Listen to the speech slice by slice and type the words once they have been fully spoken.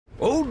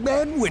Old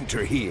Man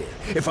Winter here.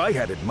 If I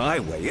had it my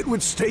way, it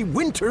would stay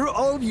winter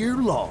all year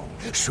long.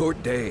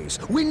 Short days,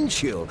 wind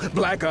chill,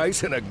 black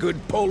ice, and a good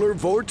polar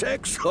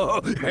vortex.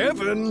 Oh,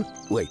 heaven!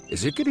 Wait,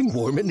 is it getting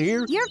warm in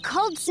here? Your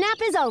cold snap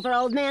is over,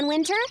 Old Man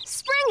Winter.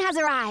 Spring has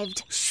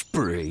arrived.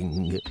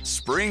 Spring.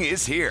 Spring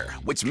is here,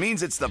 which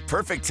means it's the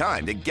perfect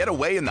time to get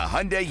away in the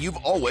Hyundai you've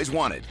always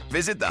wanted.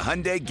 Visit the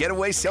Hyundai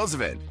Getaway Sales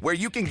Event, where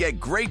you can get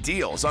great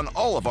deals on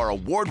all of our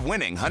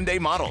award-winning Hyundai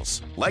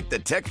models, like the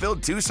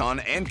tech-filled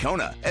Tucson and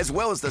Kona, as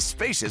well as the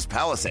spacious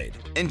Palisade.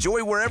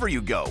 Enjoy wherever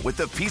you go with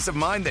the peace of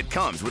mind that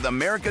comes with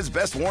America's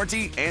best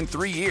warranty and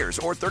 3 years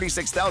or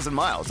 36,000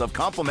 miles of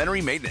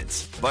complimentary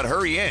maintenance. But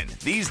hurry in,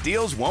 these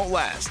deals won't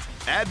last.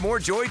 Add more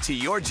joy to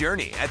your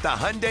journey at the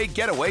Hyundai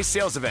Getaway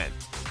Sales Event.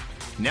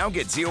 Now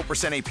get 0%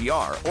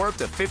 APR or up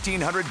to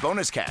 $1,500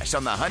 bonus cash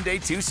on the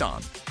Hyundai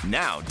Tucson.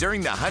 Now,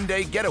 during the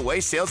Hyundai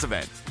Getaway Sales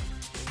Event.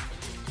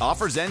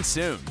 Offers end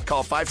soon.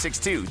 Call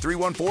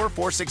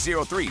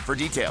 562-314-4603 for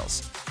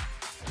details.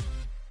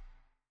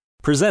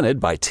 Presented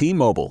by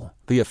T-Mobile,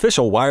 the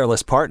official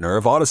wireless partner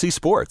of Odyssey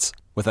Sports.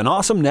 With an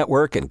awesome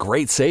network and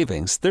great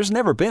savings, there's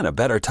never been a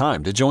better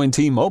time to join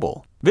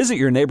T-Mobile. Visit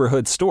your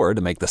neighborhood store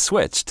to make the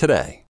switch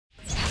today.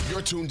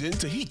 You're tuned in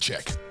to Heat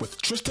Check with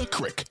Trista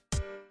Crick.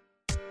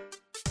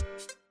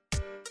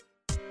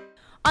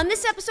 On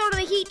this episode of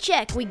the Heat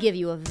Check, we give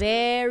you a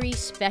very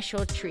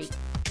special treat.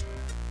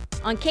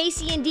 On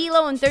Casey and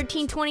D'Lo in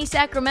 1320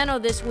 Sacramento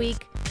this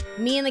week,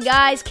 me and the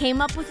guys came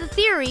up with a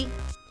theory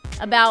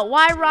about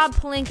why Rob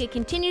Pelinka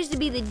continues to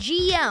be the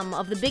GM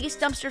of the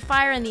biggest dumpster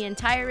fire in the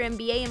entire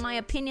NBA, in my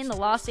opinion, the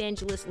Los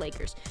Angeles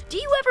Lakers. Do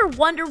you ever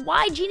wonder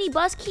why Jeannie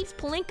Buss keeps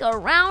Pelinka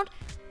around?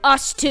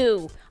 Us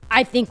too.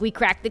 I think we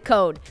cracked the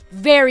code.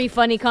 Very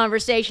funny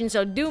conversation,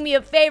 so do me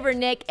a favor,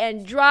 Nick,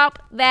 and drop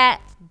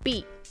that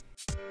beat.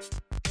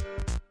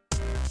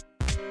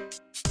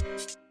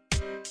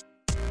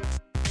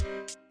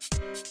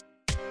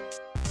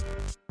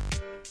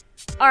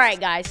 All right,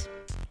 guys.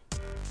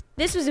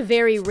 This was a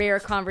very rare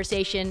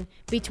conversation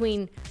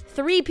between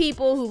three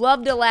people who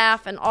love to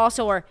laugh and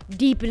also are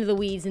deep into the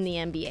weeds in the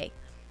NBA.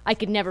 I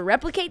could never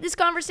replicate this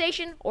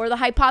conversation or the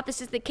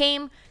hypothesis that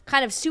came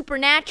kind of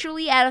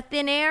supernaturally out of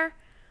thin air,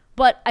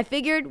 but I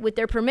figured with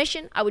their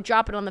permission, I would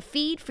drop it on the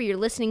feed for your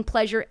listening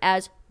pleasure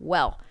as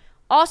well.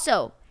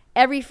 Also,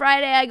 every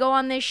Friday I go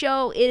on this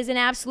show, it is an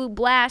absolute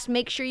blast.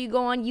 Make sure you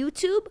go on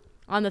YouTube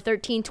on the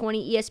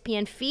 1320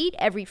 ESPN feed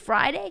every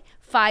Friday,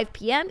 5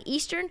 p.m.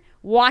 Eastern.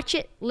 Watch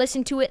it,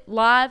 listen to it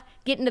live,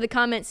 get into the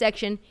comment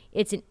section.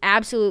 It's an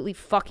absolutely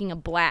fucking a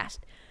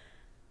blast.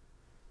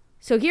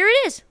 So here it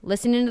is.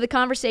 Listen into the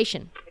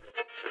conversation.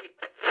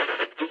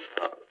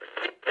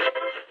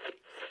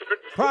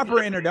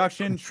 Proper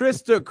introduction.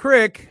 Trista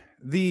Crick,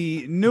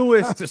 the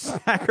newest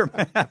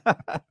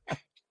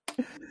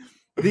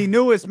the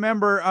newest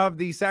member of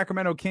the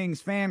Sacramento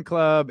Kings fan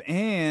club,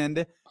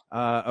 and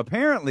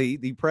apparently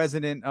the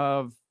president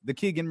of the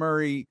Keegan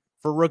Murray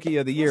for Rookie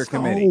of the Year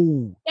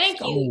committee.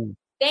 Thank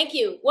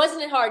you.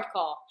 Wasn't it hard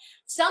call?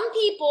 Some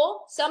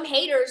people, some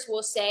haters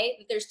will say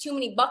that there's too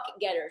many bucket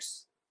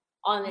getters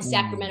on the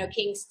Sacramento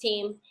Kings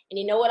team. And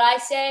you know what I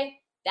say?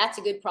 That's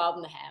a good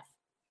problem to have.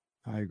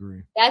 I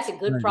agree. That's a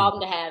good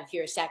problem to have if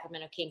you're a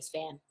Sacramento Kings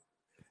fan.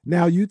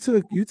 Now you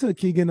took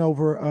Keegan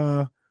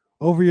over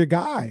your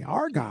guy,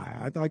 our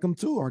guy. I like him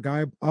too. Our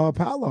guy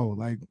Paolo.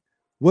 Like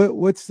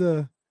what's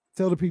the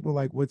tell the people,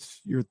 like,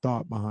 what's your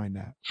thought behind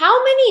that? How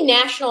many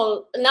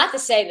national, not to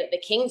say that the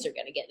Kings are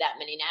going to get that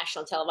many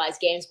national televised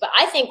games, but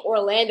I think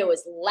Orlando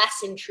is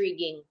less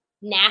intriguing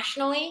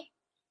nationally,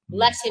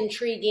 less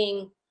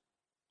intriguing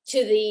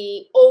to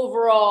the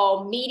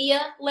overall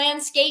media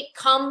landscape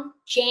come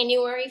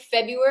January,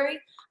 February.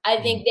 I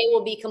think they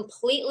will be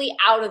completely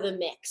out of the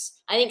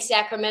mix. I think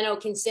Sacramento,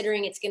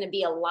 considering it's going to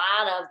be a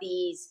lot of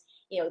these,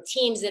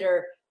 teams that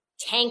are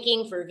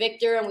tanking for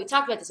Victor, and we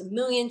talked about this a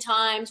million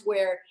times,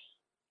 where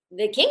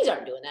the Kings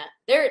aren't doing that.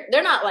 They're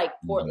not like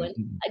Portland.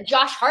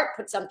 Josh Hart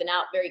put something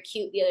out very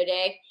cute the other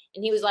day,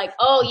 and he was like,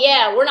 "Oh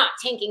yeah, we're not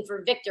tanking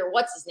for Victor.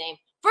 What's his name?"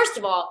 First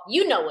of all,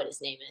 you know what his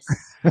name is.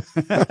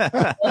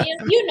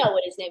 You know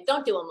what his name.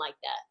 Don't do him like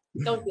that.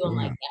 Don't do him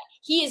like that.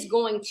 He is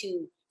going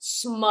to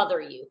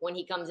smother you when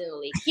he comes in the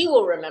league. He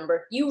will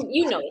remember.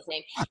 You know his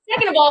name.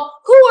 Second of all,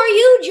 who are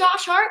you,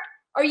 Josh Hart?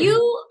 Are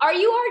you our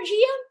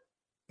GM?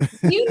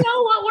 You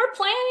know what we're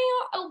planning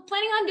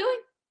on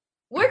doing?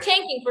 We're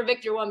tanking for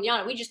Victor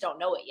Wembanyama. We just don't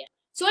know it yet.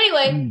 So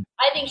anyway,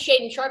 I think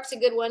Shaedon Sharpe's a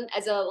good one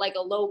as a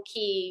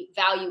low-key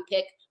value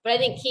pick. But I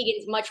think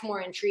Keegan is much more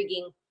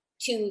intriguing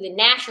to the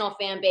national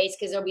fan base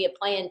because there'll be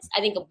I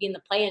think he'll be in the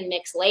play-in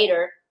mix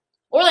later.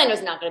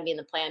 Orlando's not going to be in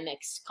the play-in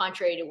mix,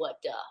 contrary to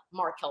what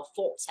Markelle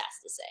Fultz has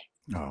to say.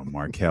 Oh,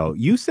 Markelle,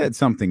 you said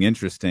something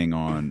interesting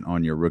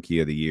on your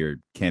Rookie of the Year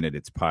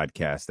candidates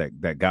podcast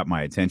that got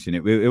my attention.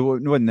 It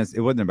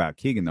wasn't about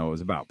Keegan though; it was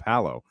about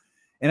Paolo.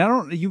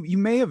 And you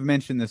may have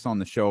mentioned this on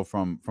the show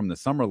from the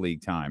Summer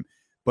League time,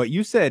 but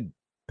you said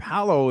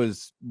Paolo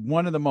is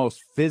one of the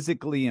most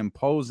physically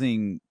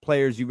imposing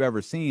players you've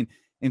ever seen,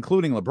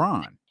 including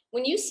LeBron.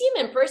 When you see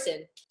him in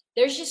person,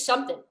 there's just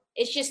something.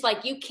 It's just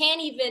like you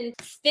can't even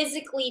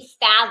physically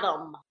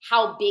fathom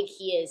how big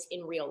he is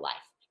in real life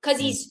because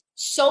he's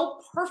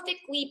so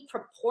perfectly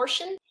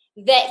proportioned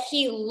that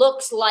he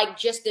looks like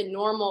just a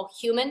normal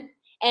human,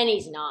 and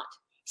he's not.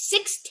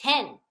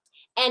 6'10",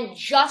 and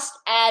just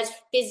as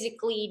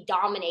physically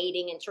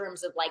dominating in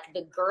terms of like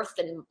the girth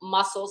and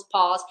muscles,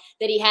 paws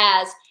that he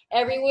has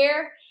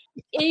everywhere.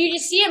 And you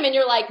just see him and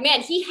you're like,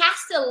 man, he has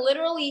to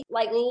literally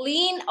like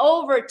lean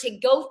over to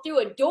go through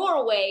a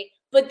doorway,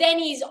 but then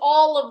he's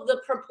all of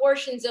the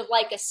proportions of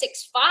like a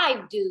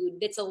 6'5" dude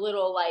that's a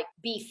little like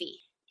beefy.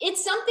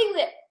 It's something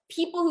that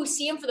people who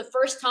see him for the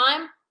first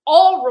time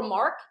all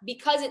remark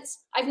because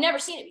I've never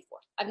seen it before.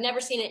 I've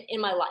never seen it in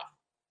my life.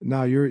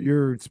 No,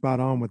 you're spot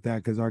on with that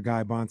because our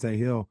guy Bonte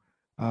Hill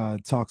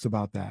talks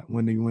about that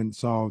when he went and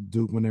saw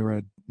Duke when they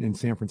were in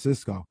San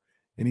Francisco,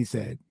 and he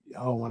said,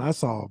 "Oh, when I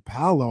saw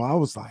Paolo, I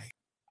was like,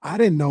 I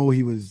didn't know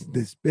he was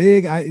this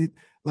big.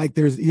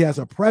 He has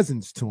a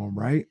presence to him,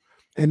 right?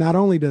 And not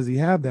only does he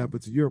have that,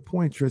 but to your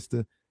point,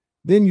 Trista,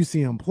 then you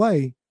see him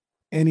play,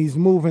 and he's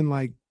moving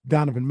like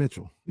Donovan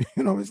Mitchell.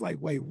 It's like,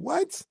 wait,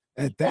 what?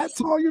 At that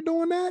tall, you're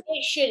doing that?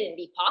 It shouldn't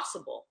be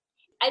possible."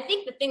 I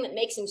think the thing that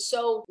makes him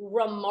so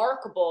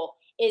remarkable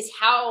is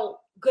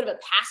how good of a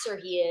passer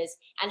he is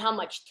and how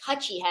much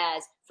touch he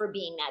has for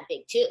being that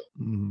big too.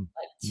 Mm-hmm.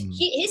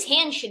 His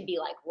hands should be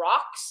like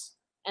rocks,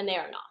 and they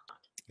are not.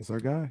 It's our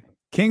guy.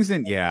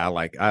 Kingston, I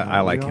like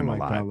him a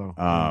lot.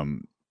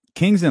 Paolo.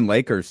 Kings and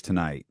Lakers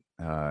tonight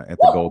at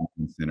the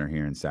Golden Center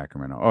here in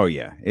Sacramento. Oh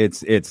yeah,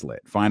 it's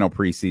lit. Final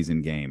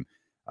preseason game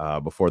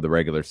before the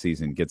regular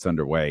season gets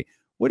underway.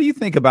 What do you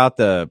think about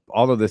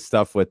all of this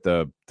stuff with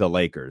the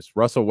Lakers?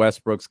 Russell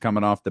Westbrook's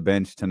coming off the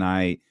bench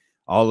tonight.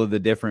 All of the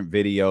different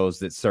videos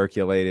that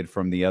circulated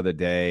from the other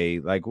day.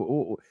 Like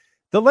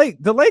the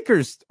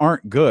Lakers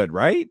aren't good,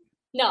 right?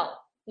 No.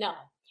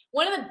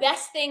 One of the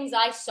best things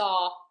I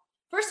saw,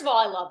 first of all,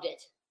 I loved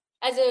it.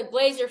 As a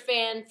Blazer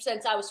fan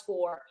since I was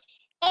 4,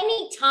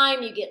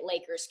 anytime you get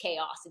Lakers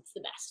chaos, it's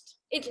the best.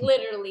 It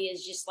literally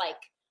is just like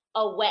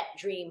a wet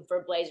dream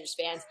for Blazers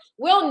fans.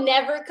 We'll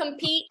never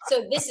compete,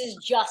 so this is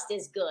just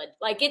as good.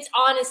 Like, it's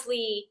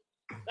honestly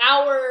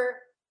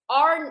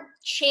our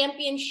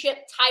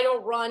championship title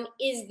run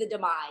is the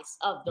demise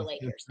of the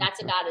Lakers.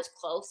 That's about as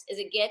close as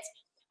it gets.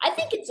 I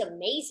think it's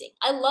amazing.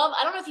 I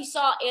don't know if you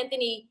saw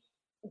Anthony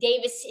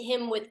Davis,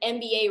 him with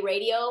NBA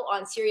radio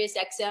on Sirius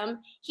XM.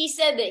 He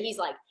said that he's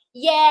like,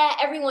 yeah,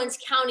 everyone's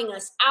counting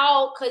us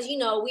out because,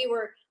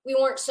 we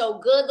weren't so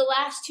good the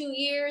last 2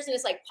 years. And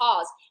it's like,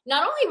 pause.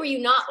 Not only were you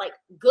not like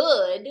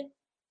good,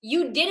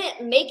 you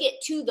didn't make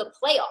it to the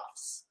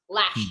playoffs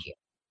last year.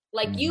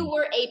 Like you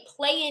were a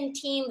play-in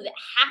team that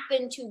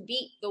happened to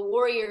beat the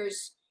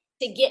Warriors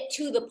to get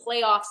to the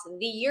playoffs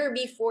the year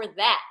before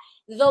that.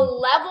 The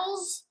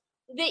levels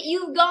that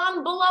you've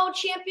gone below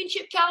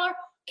championship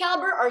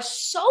caliber are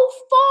so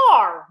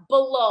far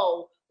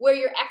below where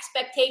your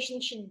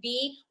expectation should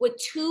be with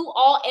 2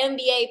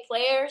 all-NBA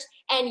players,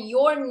 and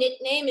your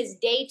nickname is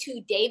Day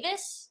 2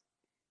 Davis.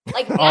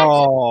 Like, that's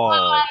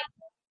why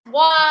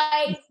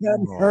I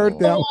heard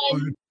that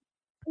one.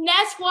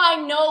 That's why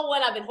no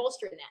one, I've been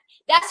holstering that.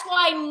 That's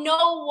why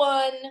no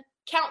one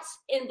counts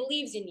and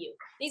believes in you. And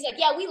he's like,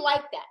 yeah, we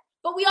like that,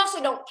 but we also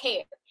don't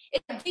care.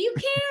 It's like, do you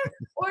care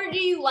or do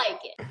you like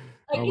it?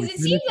 Like, because it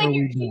seems like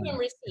you're keeping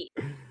receipt.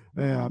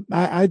 Yeah,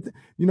 I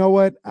you know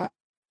what?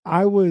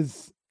 I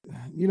was,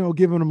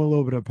 giving them a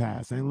little bit of a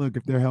pass. And look,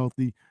 if they're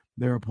healthy,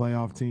 they're a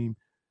playoff team.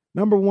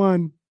 Number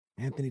one,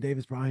 Anthony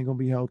Davis probably ain't gonna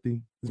be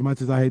healthy. As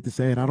much as I hate to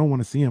say it, I don't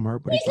want to see him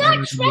hurt. But he's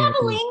not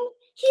traveling.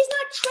 He's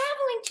not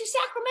traveling to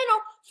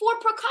Sacramento for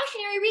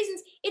precautionary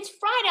reasons. It's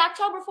Friday,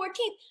 October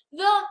 14th.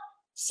 The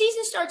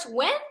season starts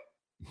when?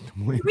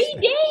 3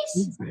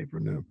 days.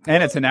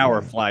 And it's an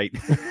hour flight.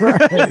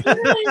 It's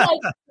literally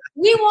like,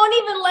 we won't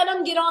even let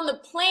him get on the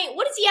plane.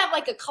 What does he have,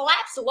 like a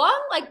collapsed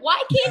lung? Like,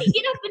 why can't he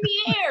get up in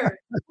the air?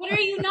 What are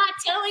you not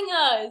telling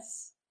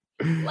us?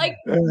 Like,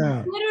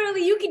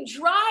 literally, you can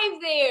drive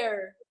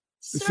there,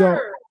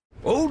 sir.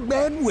 Old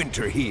Man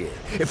Winter here.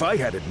 If I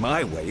had it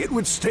my way, it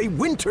would stay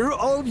winter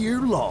all year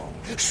long.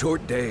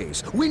 Short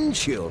days, wind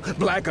chill,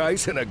 black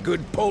ice, and a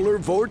good polar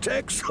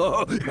vortex.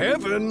 Oh,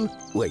 heaven.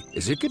 Wait,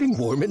 is it getting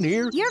warm in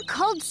here? Your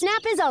cold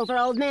snap is over,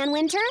 Old Man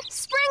Winter.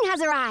 Spring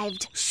has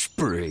arrived.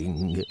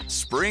 Spring.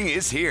 Spring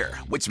is here,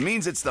 which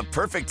means it's the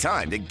perfect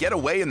time to get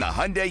away in the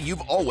Hyundai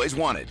you've always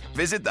wanted.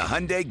 Visit the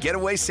Hyundai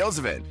Getaway Sales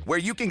Event, where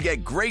you can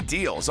get great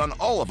deals on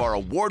all of our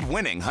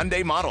award-winning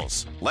Hyundai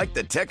models, like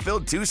the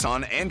tech-filled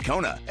Tucson and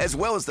Kona, as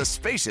well as the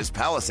spacious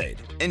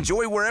Palisade.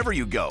 Enjoy wherever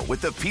you go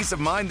with the peace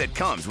of mind that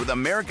comes with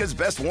America's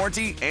best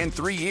warranty and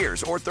 3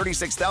 years or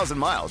 36,000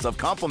 miles of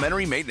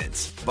complimentary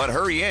maintenance. But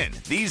hurry in,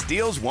 these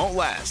deals won't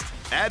last.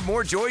 Add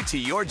more joy to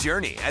your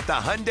journey at the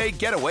Hyundai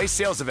Getaway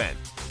Sales Event.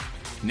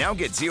 Now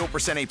get 0%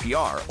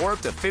 APR or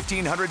up to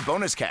 $1,500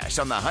 bonus cash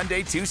on the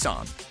Hyundai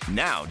Tucson.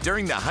 Now,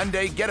 during the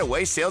Hyundai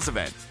Getaway Sales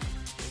Event.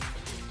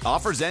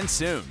 Offers end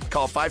soon.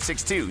 Call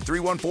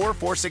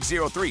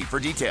 562-314-4603 for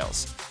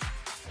details.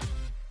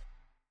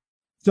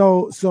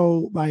 So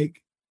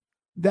like,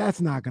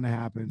 That's not going to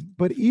happen.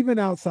 But even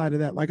outside of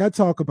that, like we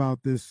talk about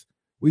this,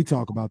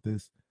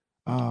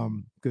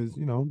 because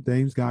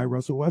Dame's guy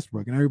Russell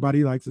Westbrook, and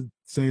everybody likes to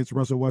say it's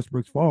Russell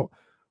Westbrook's fault,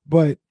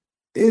 but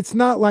it's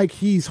not like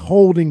he's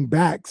holding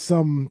back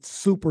some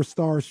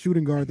superstar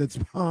shooting guard that's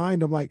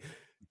behind him. Like,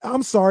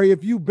 I'm sorry,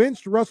 if you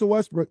benched Russell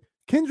Westbrook,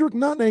 Kendrick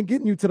Nunn ain't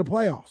getting you to the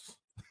playoffs.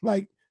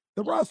 Like,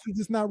 the roster's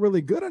just not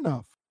really good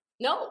enough.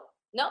 No,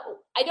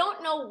 I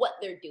don't know what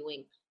they're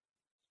doing.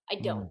 I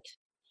don't.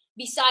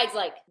 Besides,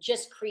 like,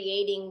 just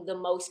creating the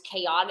most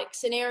chaotic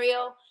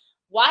scenario.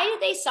 Why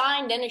did they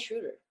sign Dennis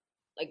Schroeder?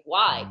 Like,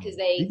 why? Because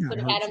they could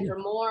have had him for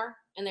more,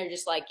 and they're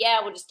just like, yeah,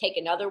 we'll just take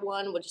another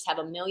one. We'll just have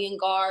 1 million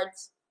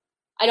guards.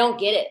 I don't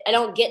get it.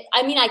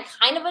 I mean, I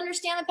kind of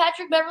understand the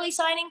Patrick Beverley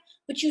signing,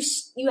 but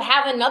you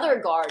have another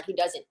guard who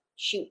doesn't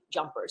shoot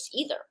jumpers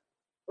either,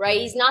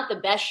 right? He's not the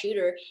best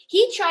shooter.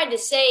 He tried to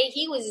say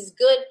he was as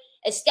good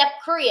as Steph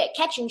Curry at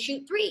catch and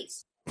shoot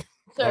threes.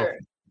 Sir,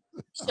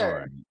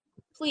 right.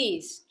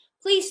 Please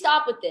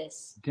stop with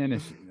this.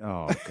 Dennis,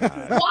 oh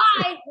God.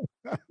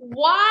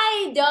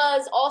 Why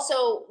does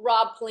also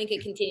Rob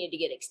Pelinka continue to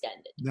get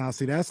extended? Now,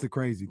 see, that's the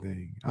crazy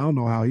thing. I don't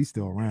know how he's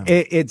still around.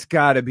 It's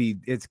gotta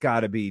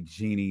be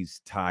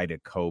Jeannie's tie to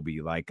Kobe.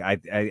 Like I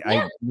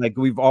like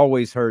we've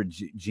always heard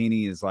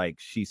Jeannie is like,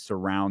 she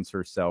surrounds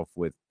herself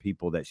with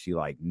people that she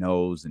like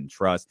knows and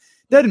trusts.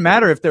 Doesn't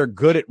matter if they're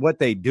good at what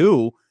they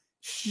do.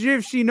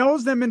 If she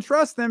knows them and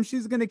trusts them,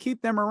 she's going to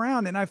keep them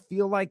around. And I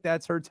feel like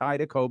that's her tie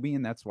to Kobe,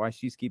 and that's why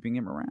she's keeping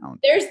him around.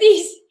 There's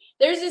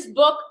this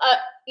book.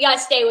 You got to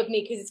stay with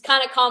me because it's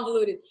kind of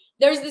convoluted.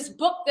 There's this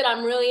book that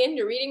I'm really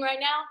into reading right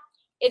now.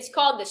 It's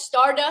called The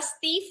Stardust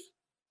Thief,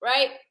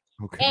 right?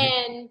 Okay.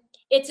 And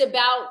it's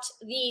about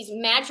these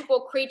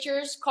magical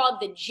creatures called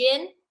the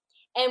Jinn.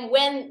 And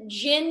when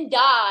Jinn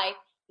die,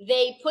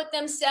 they put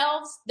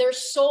themselves, their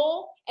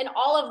soul, and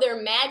all of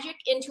their magic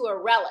into a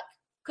relic.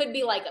 Could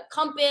be like a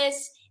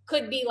compass,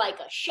 could be like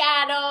a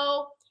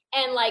shadow,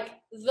 and like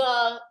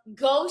the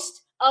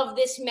ghost of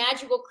this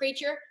magical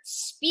creature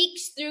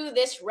speaks through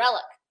this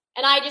relic.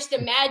 And I just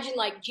imagine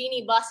like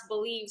Jeannie Buss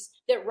believes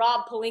that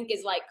Rob Pelinka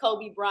is like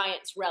Kobe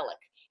Bryant's relic.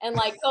 And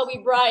like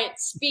Kobe Bryant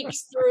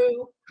speaks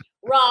through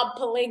Rob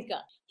Pelinka.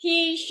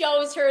 He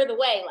shows her the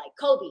way, like,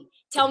 Kobe,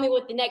 tell me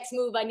what the next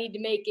move I need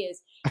to make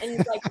is. And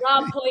like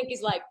Rob Pelinka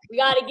is like, we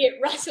got to get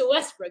Russell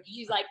Westbrook.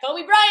 She's like,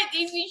 Kobe Bryant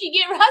thinks we should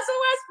get Russell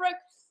Westbrook.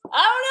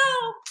 I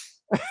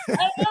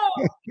don't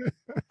know.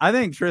 I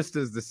think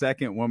Trista's the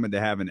second woman to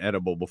have an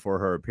edible before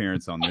her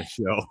appearance on this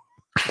show.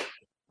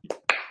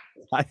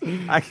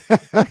 I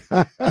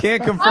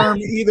can't confirm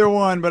either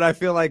one, but I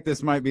feel like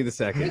this might be the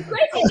second. The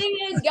crazy thing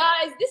is,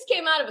 guys, this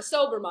came out of a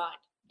sober mind.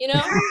 You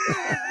know,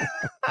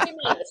 came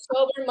out of a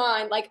sober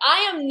mind. Like,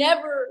 I am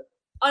never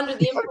under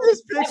the influence. I'm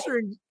just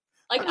picturing.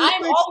 Like,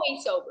 I'm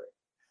always sober.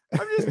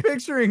 I'm just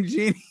picturing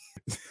Jeannie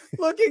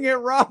looking at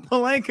Rob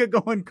Pelinka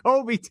going,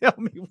 Kobe, tell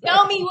me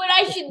what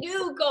I should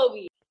do,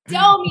 Kobe.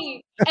 Tell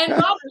me. And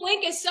Rob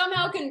Pelinka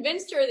somehow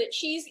convinced her that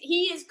he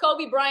is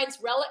Kobe Bryant's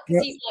relic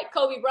because he's like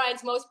Kobe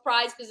Bryant's most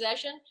prized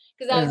possession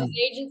because I was his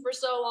agent for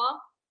so long.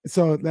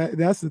 So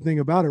that's the thing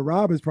about it.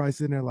 Rob is probably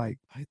sitting there like,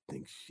 I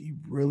think she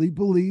really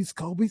believes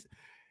Kobe's.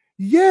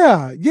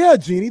 Yeah,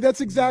 Jeannie,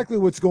 that's exactly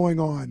what's going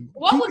on.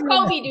 What would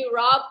Kobe do,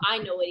 Rob? I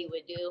know what he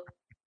would do.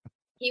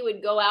 He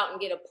would go out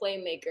and get a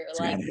playmaker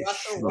like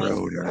Russell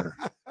Westbrook.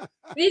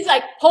 He's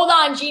like, hold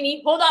on,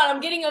 Jeannie. Hold on. I'm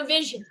getting a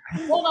vision.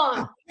 Hold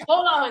on.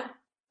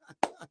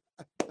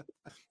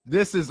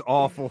 This is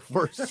awful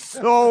for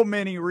so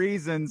many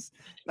reasons,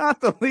 not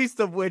the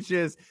least of which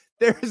is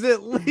there's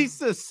at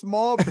least a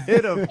small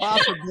bit of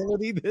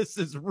possibility this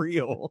is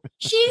real.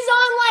 She's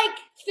on like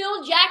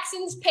Phil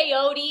Jackson's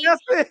peyote.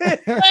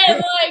 That's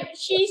and like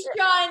she's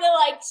trying to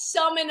like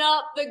summon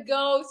up the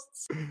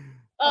ghosts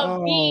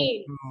of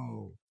Bean.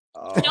 No.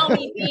 Tell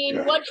me,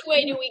 Bean, which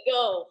way do we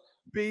go?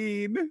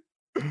 Bean.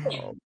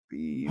 Oh,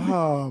 Bean.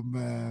 Oh,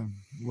 man.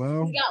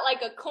 Well, he's got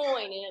like a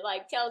coin and it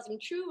like tells him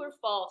true or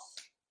false.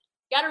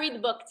 Got to read the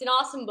book. It's an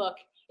awesome book.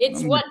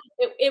 It's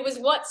it was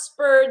what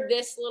spurred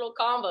this little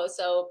convo.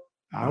 So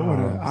I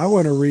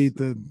want to read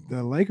the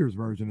Lakers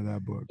version of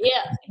that book.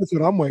 Yeah, that's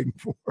what I'm waiting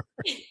for.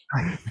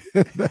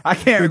 I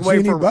can't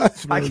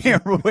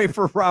wait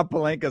for Rob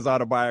Pelinka's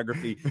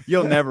autobiography.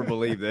 You'll never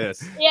believe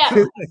this.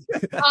 Yeah,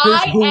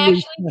 I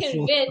actually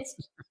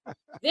convinced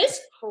this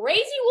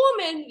crazy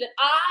woman that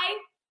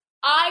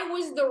I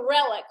was the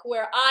relic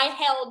where I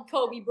held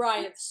Kobe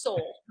Bryant's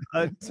soul.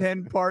 A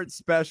 10-part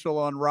special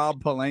on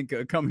Rob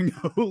Pelinka coming to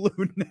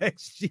Hulu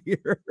next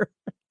year.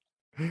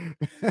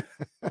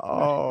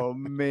 Oh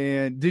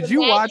man, did you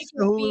watch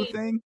the Hulu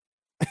thing?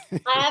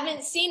 I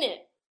haven't seen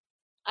it.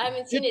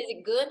 Is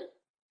it good?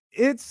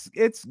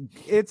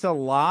 It's a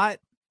lot.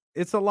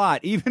 It's a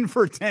lot, even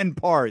for 10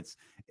 parts.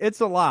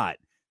 It's a lot,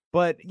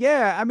 but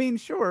yeah, I mean,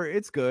 sure,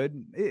 it's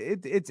good.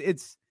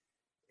 It's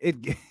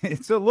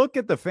a look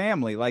at the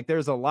family. Like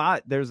there's a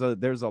lot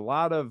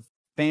of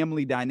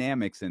family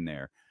dynamics in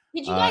there.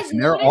 Did you guys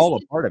and they're all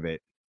a part of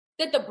it.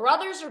 That the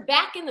brothers are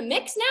back in the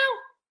mix now?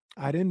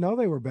 I didn't know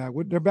they were back.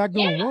 They're back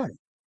doing what?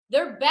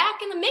 they're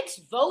back in the mix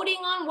voting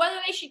on whether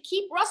they should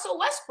keep Russell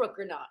Westbrook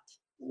or not.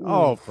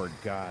 Oh, for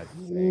God's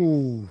sake.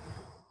 Ooh,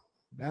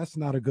 that's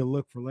not a good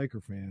look for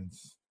Laker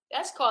fans.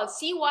 That's called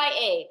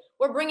CYA.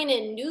 We're bringing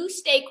in new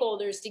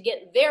stakeholders to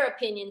get their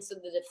opinion so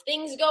that if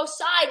things go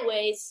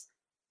sideways,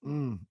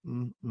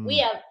 we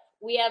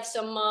have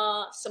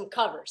some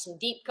cover, some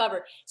deep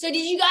cover. So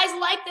did you guys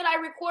like that I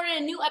recorded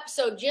a new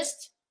episode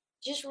just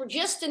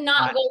to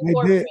not go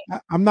corporate?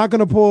 I'm not going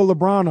to pull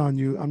LeBron on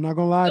you. I'm not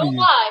going to lie to you.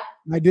 Lie.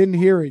 I didn't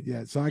hear it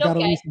yet, so I got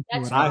to listen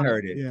to it. I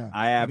heard it. Yeah,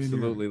 I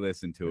absolutely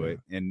listened to it,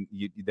 and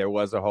there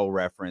was a whole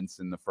reference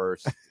in the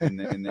first in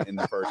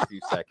the first few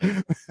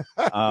seconds,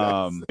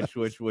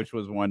 which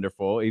was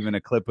wonderful. Even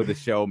a clip of the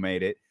show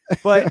made it.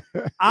 But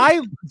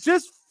I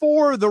just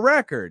for the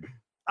record,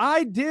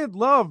 I did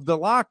love the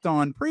Locked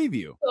On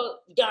preview.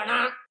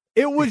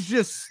 It was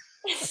just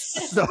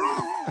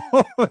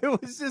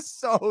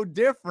so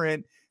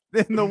different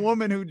than the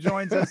woman who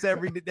joins us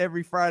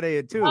every Friday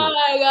at 2. Oh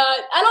my God.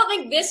 I don't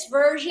think this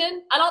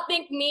version, I don't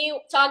think me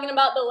talking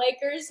about the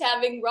Lakers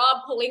having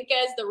Rob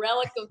Pelinka as the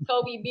relic of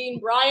Kobe Bean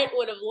Bryant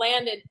would have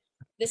landed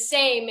the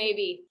same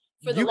maybe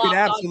for the You Locked can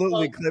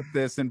absolutely On clip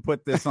this and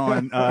put this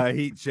on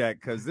Heat Check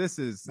because this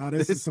is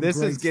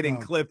getting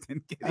stuff. clipped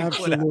and getting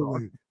Absolutely.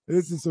 put out.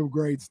 This is some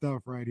great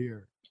stuff right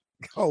here.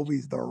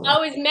 Kobe's the I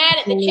was mad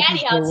at the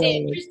chatty house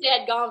saying Trista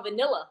had gone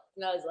vanilla.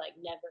 And I was like,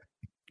 never.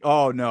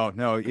 Oh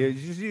no! You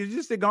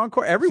just gone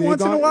court. Every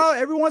once in a while,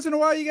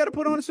 you got to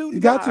put on a suit.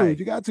 You got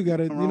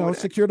to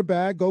secure the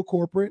bag, go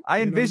corporate.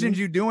 I envisioned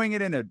you doing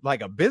it in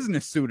a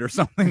business suit or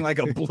something like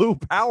a blue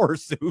power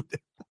suit.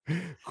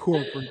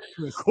 Corporate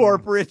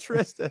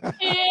Trista.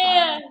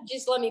 Yeah,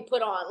 just let me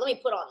put on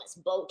this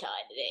bow tie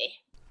today.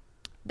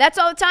 That's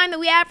all the time that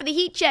we have for the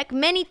Heat Check.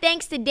 Many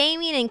thanks to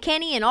Damian and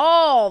Kenny and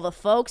all the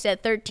folks at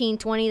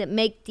 1320 that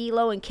make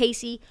D'Lo and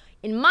Casey,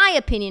 in my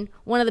opinion,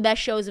 one of the best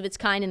shows of its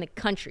kind in the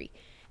country.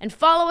 And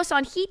follow us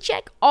on Heat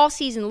Check all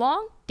season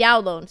long.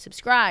 Download and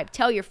subscribe.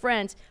 Tell your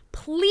friends.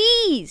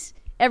 Please,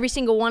 every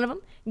single one of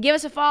them. Give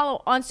us a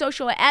follow on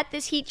social at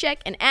This Heat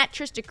Check and at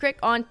Trista Crick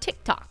on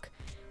TikTok.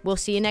 We'll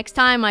see you next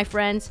time, my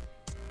friends.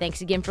 Thanks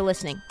again for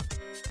listening.